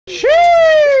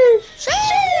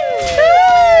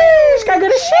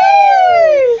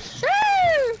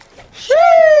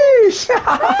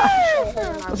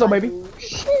What's up, baby?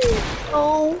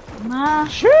 Oh my.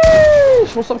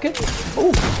 Sheesh. What's up, kid?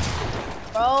 Ooh.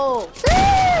 Bro.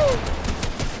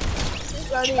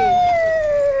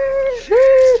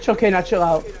 Sheesh. Okay, now chill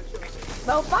out.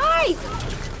 Bro, fight.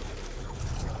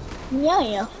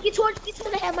 Yeah. Get towards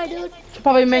the head, my dude.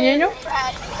 Papi Meñeño?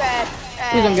 Brad.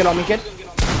 Please don't get on me, kid.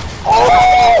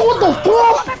 Oh, what the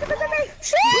fuck?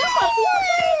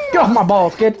 Get off my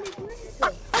balls, kid.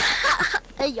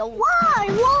 Hey, yo.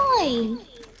 Why?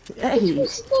 Hey.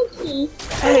 Stinky.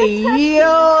 Hey, yo.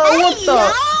 What the?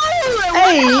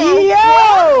 Hey,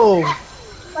 yo.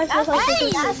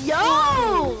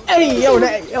 Hey, yo.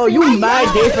 Yo, you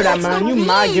mad gay for that, man. You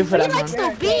mad gay for that, He likes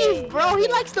man. the beef, bro. He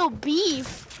likes the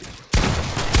beef.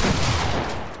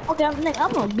 Okay, I'm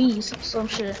gonna be some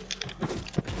shit.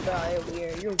 Bro, you're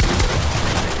weird. You're weird.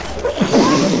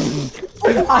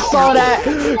 I saw that.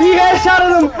 He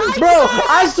headshotted him, bro.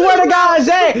 I swear to God,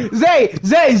 Zay,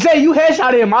 you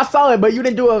headshotted him. I saw it, but you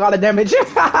didn't do a lot of damage. But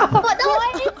that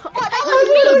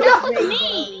was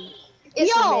me.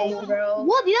 It's Yo, amazing, bro.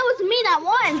 what? That was me that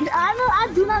won. I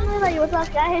do not know that you were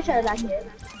talking. I headshot that kid.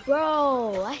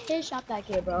 Bro, I headshot that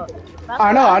kid, bro.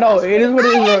 I know. It is what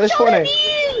it is, bro. It's Fortnite.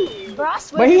 Bro, I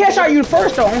swear. But he headshot you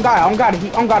first, though. On God, he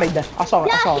dead. I saw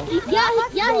it.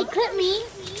 Yeah, he clipped me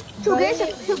two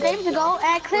games ago, and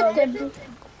I clipped him.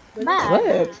 Man.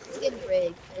 Clip. It's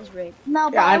rigged. It's rigged. No,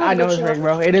 but Yeah, I know it's rigged,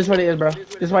 bro. It is what it is, bro.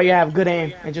 This is why you have good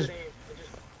aim and just.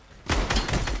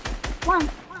 One.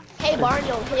 Hey, Barney,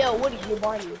 yo, what are you,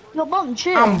 Barney? Yo, Bum,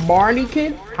 chill. I'm Barney,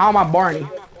 kid. How am I Barney? You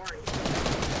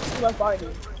love Barney.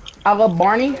 I love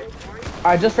Barney.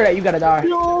 Alright, just for that, you gotta die.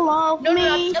 You love No, me.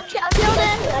 I'm just kidding.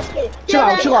 Chill out.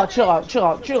 I'm just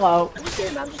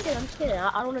kidding.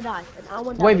 I don't wanna die. I don't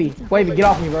wanna die. Wavy, get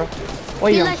off me, bro. He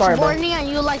Wavy, I'm likes sorry, bro. Barney and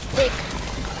you like thick.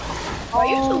 Bro,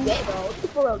 you're too gay, bro. You're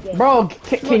for real gay. Bro,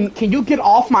 can you get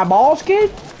off my balls,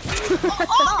 kid?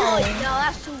 Oh, no,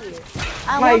 that's too weird.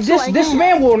 Like this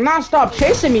man will not stop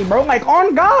chasing me, bro. Like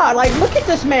on God, like look at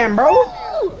this man, bro.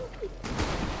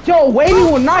 Yo, Wavy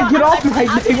will not get off my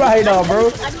dick right now,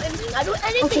 bro. I do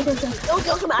anything.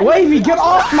 Wavy, get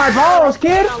off my balls,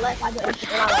 kid.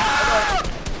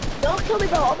 Don't kill me,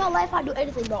 bro. All my life, I do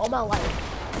anything, bro. All my life.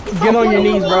 Get on your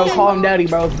knees, bro. Call him daddy,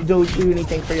 bro. Do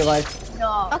anything for your life.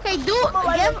 No. Okay, give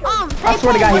I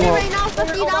swear to God, he Woody won't. right now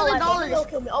 $50,000. Don't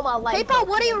kill me. All my life. PayPal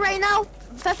Woody right now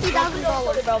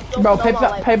 $50,000. Bro,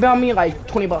 PayPal me like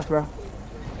 $20, bro.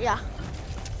 Yeah.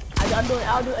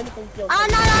 I'll do anything to kill you. No,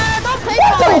 don't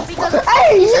PayPal it because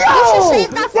Hey, you should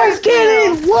save that for this kid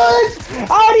is what?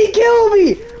 How'd he kill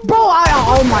me? Bro,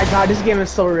 oh my God, this game is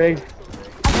so rigged.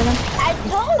 I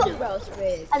told you, bro, it's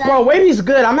rigged. Bro, Wavy's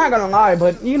good, I'm not gonna lie,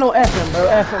 but you know, F him, bro,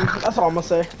 F him. That's all I'm gonna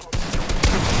say.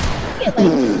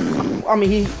 I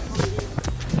mean,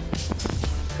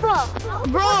 Bro,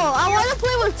 I want to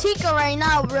play with Tika right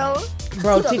now, bro.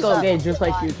 Bro, Tico gay just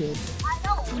like you, kid.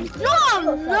 No,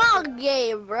 I'm not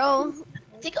gay, bro.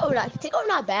 Tico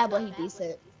not bad, but he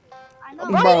decent.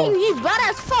 Bro, he bad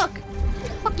as fuck.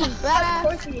 Fucking Of bad.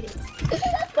 course he is.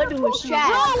 But dude was trash.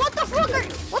 Bro, what the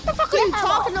fuck are you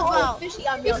talking about? He's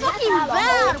fucking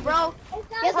bad, bro.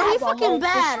 He fucking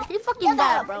bad. He fucking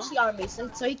bad, bro. Fishy army,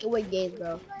 so he can win games,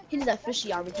 bro. He needs a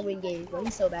fishy army to win games, bro.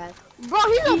 He's so bad. Bro,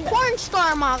 he's a porn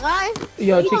star, my guy.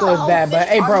 Yo, Tico is bad, but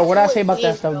hey, bro, what I say about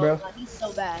that stuff, bro? He's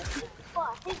so bad.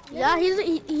 Yeah, he's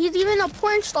even a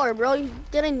porn star, bro. He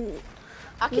didn't.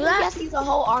 I can guess he's a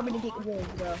whole army to get wins,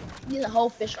 bro. He's a whole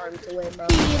fish army to win, bro.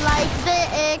 He likes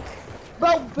dick.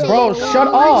 Bro, shut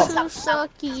up.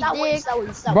 Sucky dick.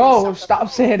 Bro, stop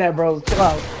saying that, bro. Chill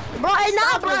out. Bro,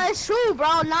 nah, bro, it's true,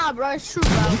 bro. Nah, bro, it's true,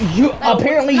 bro. You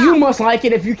apparently you must like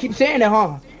it if you keep saying it,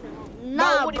 huh?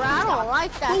 Nah, bro, I don't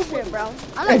like that shit, bro.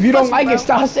 I like If you don't pussy, like bro. it,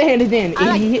 stop saying it then. I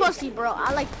like Idiot. pussy, bro.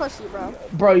 I like pussy, bro.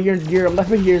 Bro, you're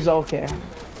 11 years old, okay?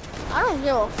 I don't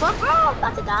give a fuck. Bro, I'm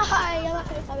about to die. I'm not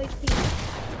 25 HP.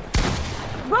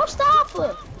 Bro, stop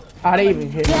it. I didn't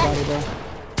even hit anybody, bro.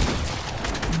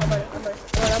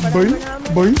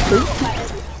 Boing.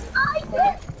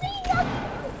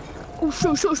 Oh,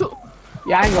 shoot.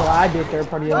 Yeah, I ain't gonna lie, I did third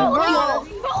party. Bro,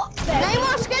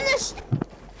 Neymar skin is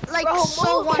like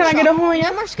so one Can I get a horn?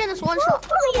 Neymar skin is one shot.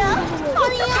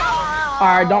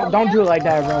 Alright, don't do it like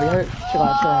that, bro. Chill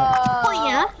out. Oh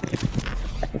yeah.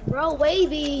 Bro,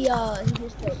 Wavy, he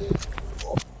just killed me.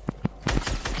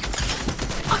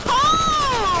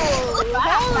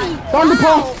 Holy Thunder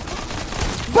cow! pump.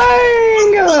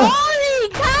 Bang! Holy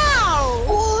cow!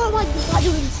 Oh my God,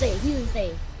 he's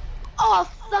insane. Oh,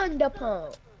 Thunder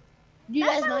Pump. You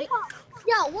guys know? Yo,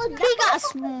 what? He got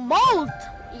smoked.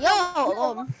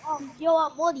 Yo, Yo,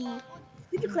 Woody.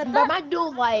 Bro, my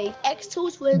dude like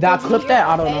X2's with. Did I clip that?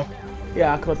 I don't know.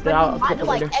 Yeah, I clipped it. I'll I clip do it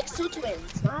like later. X2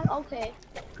 twins. Not okay.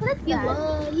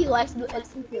 He likes to do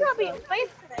X2 twins. You gotta be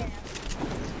faithful.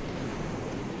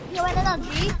 You ain't in a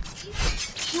G.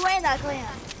 You ain't that clan.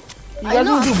 You guys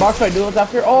want to do box fight duels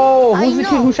after? Oh, who's the I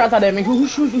kid know. who shot that at me? Who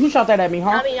shot that at me,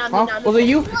 huh? Not me. Huh? Was it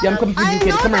you? Yeah, I'm coming for I you, kid.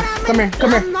 know Come here. that Come here. Come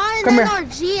here. I'm not Come an here.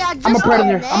 NRG. I just I'm a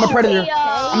predator. got I'm a predator. Hey,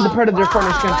 I'm the predator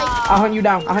Fortnite skin. I'll hunt you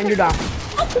down. I'll hunt you down.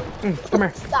 Come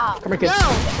here. Stop. Come here, kid. No.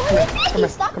 Come here.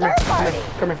 Stop Come here. third party.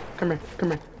 Come here. Come here. Come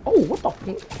here. Oh, what the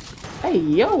fuck? Hey,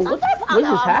 yo, what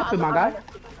just happened, my guy?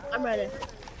 I'm ready.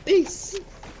 Peace.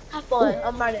 Have fun.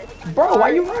 I'm ready. Bro, why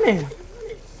you running?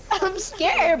 I'm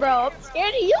scared, bro. I'm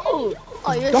scared of you.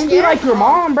 Oh, you're Don't scared? be like your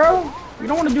mom, bro. You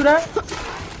don't want to do that.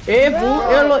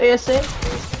 Ese.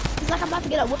 It's like I'm about to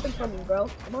get a whipping from you, bro.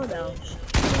 Come on now.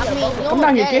 I mean, Come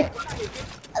down here, kid.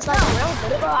 It's like around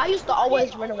with it, bro. I used to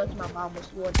always run away from my mom when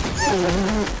she was.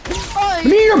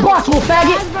 Come here, your boss, little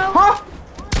faggot. Huh?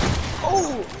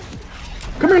 Oh.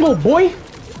 Come here, little boy.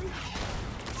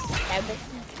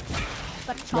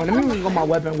 No, let me go my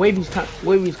weapon. Wavy's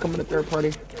coming to third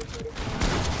party.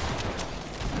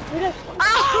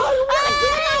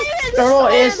 Hello,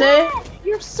 Ese.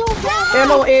 You're so bad.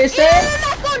 Hello, Ese.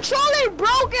 My controller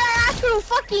broke. I have to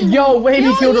fucking. Yo,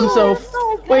 Wavy killed himself.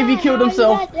 Wavy killed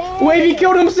himself. Wavy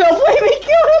killed himself. Wavy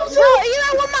killed No, himself.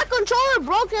 even when my controller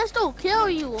broke, I still kill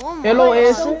you. Oh my Hello, God.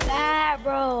 Ese. So bad,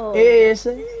 bro. Ese.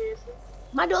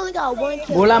 My dude only got one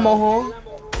kill. Hola, mojo.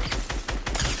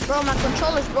 Bro, my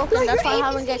controller's broken. That's why I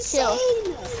haven't get killed.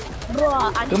 Bro,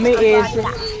 I Come here, Ese.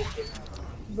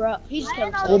 Bro, he just killed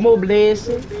himself. Como bless.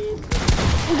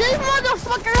 This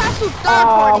motherfucker has to third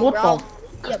Ah, party, what bro. the?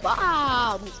 Yeah, but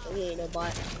I'm just kidding, no,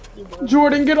 but he won.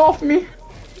 Jordan, get off me.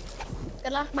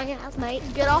 Get off my ass, mate.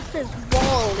 Get off his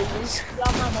wall, please. Get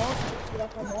off my ball. Get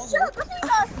off my ball.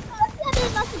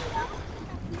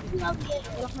 Get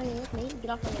off my ass, mate. Get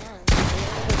off my ass.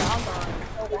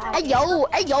 Hey yo,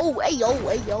 hey yo, hey yo,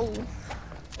 hey yo.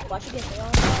 Watch you get so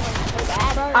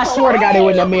bad, bro. I swear to God, they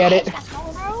wouldn't let me at it.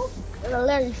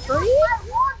 Larry free?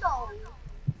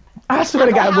 I swear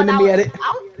to God, it wouldn't let me at it.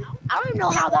 I don't even know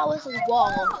how that was his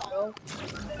wall, bro.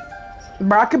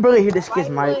 Bro, I can barely hear this kid's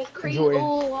mic. Jordan.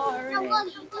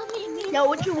 No,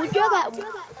 would you have that?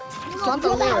 Not the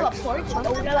Would you have lyrics. a Porsche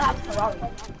or would you have a Ferrari?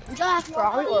 Would you have a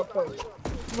Ferrari or a Porsche?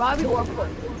 Ferrari or a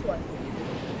Porsche? Which one?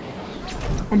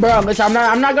 Bro, listen,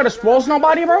 I'm not gonna spoil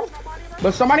nobody, bro.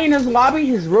 But somebody in this lobby,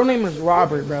 his real name is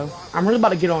Robert, bro. I'm really about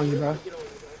to get on you, bro.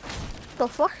 The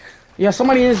fuck? Yeah,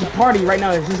 somebody in this party right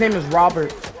now. His name is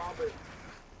Robert.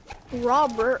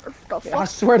 Robert, the I fuck?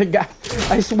 swear to God.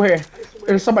 I swear.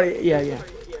 There's somebody. Yeah.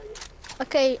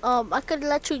 Okay, I could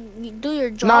let you do your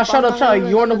job. Nah, shut up, shut up.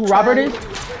 You wanna know who Robert is?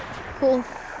 Who?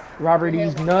 Robert,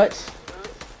 he's nuts.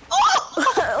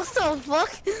 What the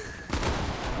fuck?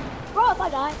 Bro, if I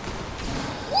die.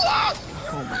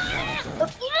 Oh my God.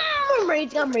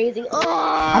 I'm raising.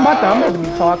 Oh. I'm about to be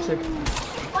toxic.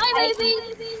 Bye, baby.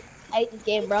 I hate this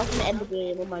game, bro. I'm gonna end the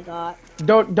game. Oh my God.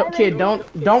 Don't do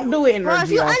it in Bro, if RG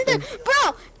you end often. it,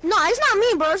 bro, no, it's not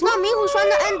me, bro. It's not me who's trying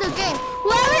to end the game.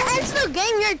 Whoever ends the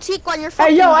game, you're Teak on your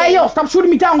fucking Hey yo, game. stop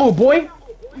shooting me down, little boy.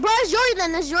 Bro, it's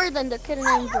Jordan. It's Jordan. The kid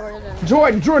named Jordan.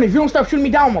 Jordan, if you don't stop shooting me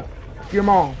down, your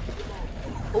mom.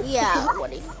 Yeah,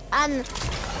 Woody. And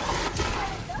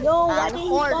No, why And did he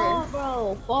fall, harder.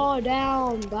 bro? Fall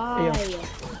down, die. Yeah.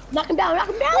 Knock him down, knock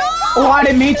him down. Oh, I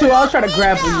didn't mean to. I was trying to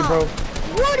grab for you, bro.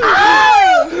 Woody,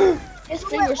 His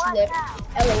finger slipped.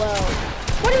 LOL.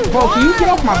 Bro, can you get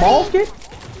off my balls, kid?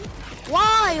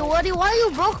 why, Woody? Why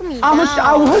you broke me I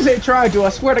down? wasn't trying to. I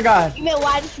swear to God. You meant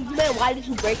why did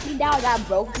you break me down? That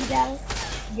broke me down.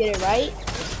 You get it right?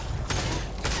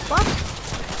 What?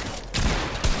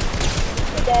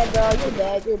 You're dead, bro. You're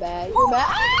dead. You're bad. You're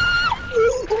bad.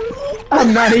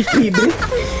 I'm not HP, bitch.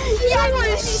 You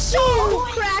were so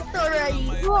cracked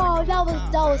already. Bro, that was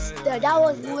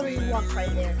literally walk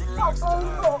right there.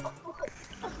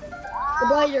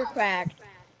 Bro, you're cracked.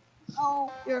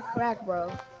 Oh, You're cracked,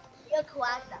 bro. you're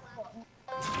cracked that point.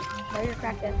 Bro, you're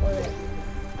cracked that for it.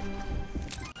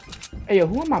 Hey, yo,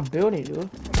 who am I building, dude?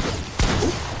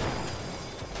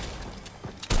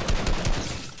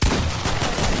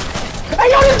 Hey,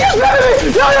 yo, this kid's better than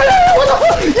me! Yo, what the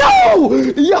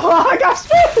fuck? Yo, I got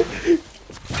spit!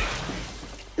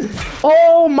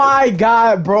 Oh my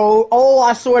God, bro. Oh,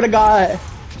 I swear to God.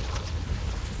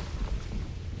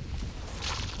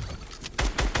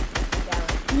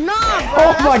 Nah, bro.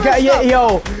 Oh my that's God, messed yeah,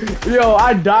 up. yo,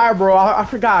 I died, bro. I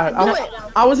forgot. Do it.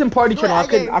 I was in party channel. I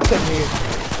Do it, couldn't hear.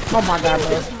 Oh my God, bro.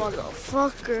 This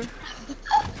motherfucker.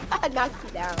 I knocked you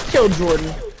down. Kill Jordan.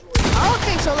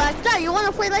 Okay, so like that. You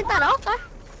wanna play like that? Okay.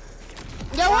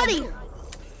 Yo, Woody.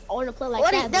 I want to play like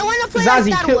What? that. They want to play Zazie,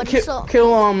 like that. Woody, so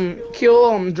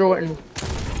kill Jordan.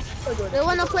 they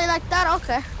want to play like that.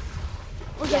 Okay.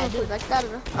 We're Yeah, gonna play like that.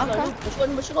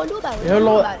 Okay. What you gonna do about it?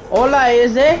 Hello, hola,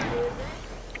 is it?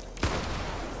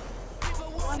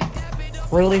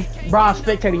 Really? Bro, I'm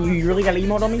spectating you. You really got an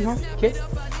emote on me, huh? Kid?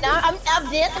 No,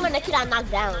 I'm dancing when the kid I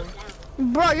knocked down.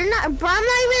 Bro, you're not. Bro, I'm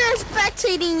not even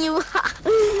spectating you.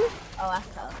 Oh, that's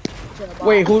tough.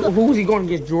 Wait, who's he going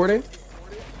against? Jordan?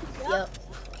 Yep.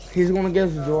 He's going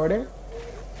against Jordan?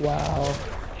 Wow.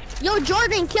 Yo,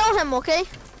 Jordan, kill him, okay?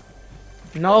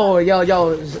 No, yo,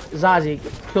 Zazie,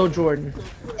 kill Jordan.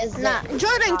 It's Nah,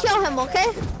 Jordan, kill him, okay?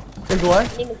 Is what?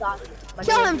 My name is Zazie.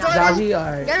 Kill him, Jordan. Zazie?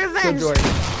 Alright. Get Kill revenge. Jordan.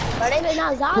 My name is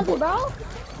not Zazie, bro.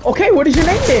 Okay, what is your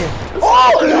name then?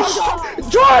 Oh!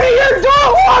 Jordan, you're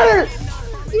dog water!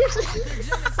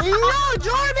 No,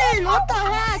 Jordan! What the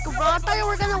heck, bro? I thought you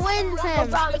were gonna win him.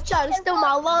 Bro, I'm trying to steal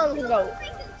my lungs, bro.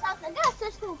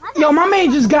 Yo, my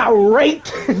man just got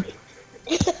raped.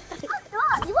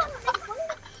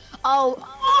 Oh,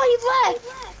 he left.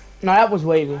 No, that was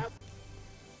Wavy.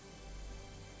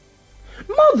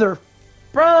 Mother,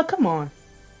 bruh, come on.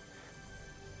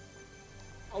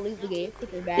 I'll leave the game.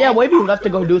 Bad. Yeah, Wavy left to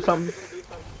go do something.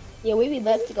 Yeah, we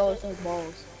left to go with some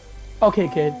balls. Okay,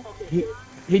 kid.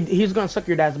 He's gonna suck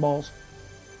your dad's balls.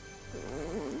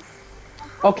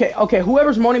 Okay.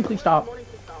 Whoever's moaning, please stop.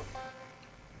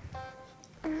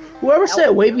 Whoever said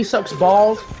Wavy sucks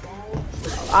balls,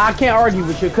 I can't argue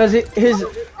with you, cause his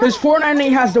Fortnite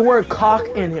name has the word cock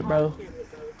in it, bro.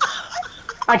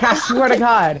 Like, I swear to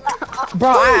God, bro.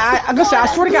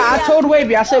 I swear to God, I told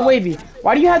Wavy. I said, Wavy,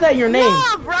 why do you have that in your name?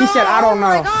 Bro, He said, I don't know.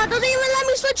 Oh my God, doesn't even let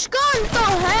me switch guns. What the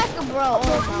heck, bro?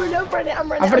 I'm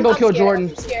running. I'm gonna go kill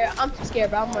Jordan. I'm too scared,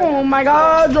 bro. I'm running. Oh my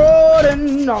God,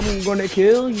 Jordan, I'm gonna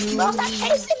kill you. Bro, stop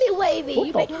chasing me, Wavy. What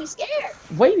You the- making me scared.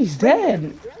 Wavy's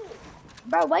dead.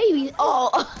 Bro, Wavy. Oh.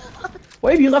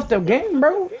 Wavy left the game,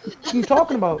 bro. What you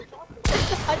talking about?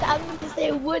 I meant to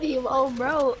say Woody. Oh,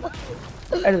 bro.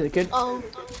 Edit it, kid. I'm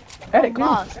Edit, come on.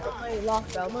 lost. I'm already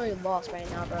lost, bro. I'm already lost right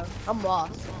now, bro. I'm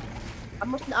lost.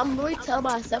 I'm really telling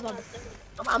myself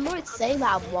I'm really saying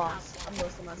that I'm lost. I'm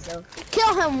losing myself.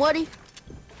 Kill him, Woody.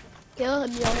 Kill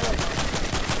him, yo.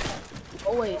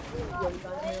 Oh wait. Yo, you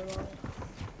got him here,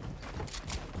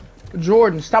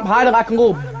 Jordan, stop hiding like a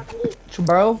little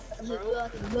bro.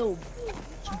 No,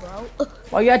 bro.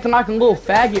 Why you acting like a little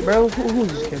faggot, bro?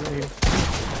 Who's this kid right here?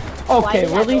 Okay,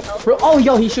 Why really? did I go- Oh,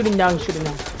 yo, he's shooting down.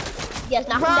 Yes,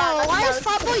 knock Bro, him down. why is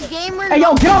Fatboy Gamer? Hey,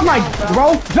 yo, get off my,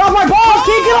 bro. Get off my balls,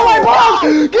 kid. Get off my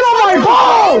balls. Get off my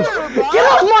balls. Get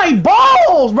off my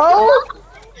balls, bro.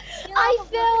 I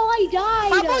fell. I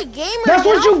died. Fatboy Gamer. That's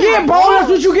what you get, bro. That's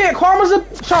what you get. Karma's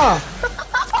a charm.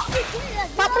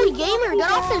 Fatboy Gamer,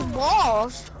 get off his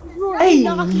balls. Hey,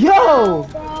 yo.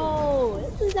 Bro,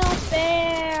 this is not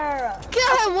fair.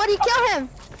 Kill him, Woody. Kill him.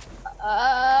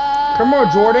 Come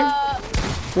on, Jordan.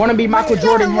 Wanna be Michael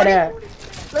Jordan head at?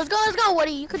 Let's go,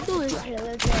 Woody. You can do it.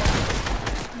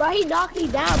 Bro, he knocked me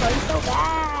down, bro. He's so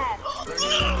bad.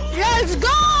 Let's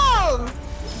go.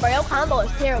 Bro, your combo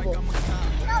is terrible.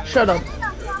 Shut up.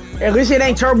 At least it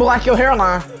ain't terrible like your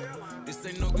hairline.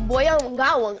 Boy, I don't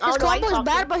got one. His combo is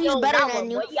bad, but he's better than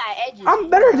you. Boy, you got edges. I'm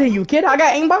better than you, kid. I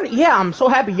got aimbot. Yeah, I'm so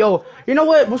happy. Yo, you know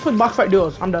what? Let's put box fight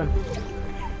duels. I'm done.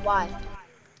 Why?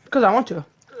 Because I want to.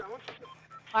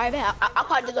 Alright, man. I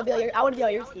want to be on your. I want to be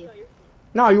on your team.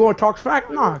 No, you want to talk smack?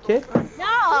 Nah, kid. No,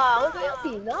 I want to be on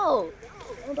your team. No,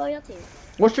 I want to be on your team.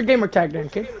 What's your gamer tag then,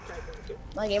 kid?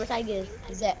 My gamer tag is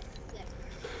Zach.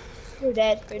 You're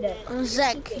dead. You're dead.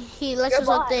 Zach, he lets us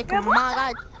a dick.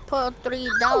 My God, put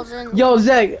 3,000. Yo,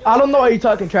 Zach, I don't know why you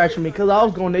talking trash to me, because I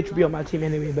was going to let you be on my team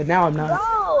anyway, but now I'm not.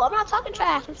 Bro, I'm not talking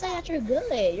trash. I'm saying that you're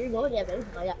good. You're good at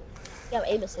everything. You have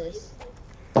aim assist.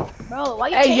 Bro, why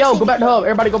you Hey, yo, chasing go back me? to hub.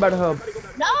 Everybody go back to hub.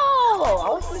 No, I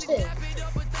want to push this.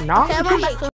 Nah. Okay, I'm back to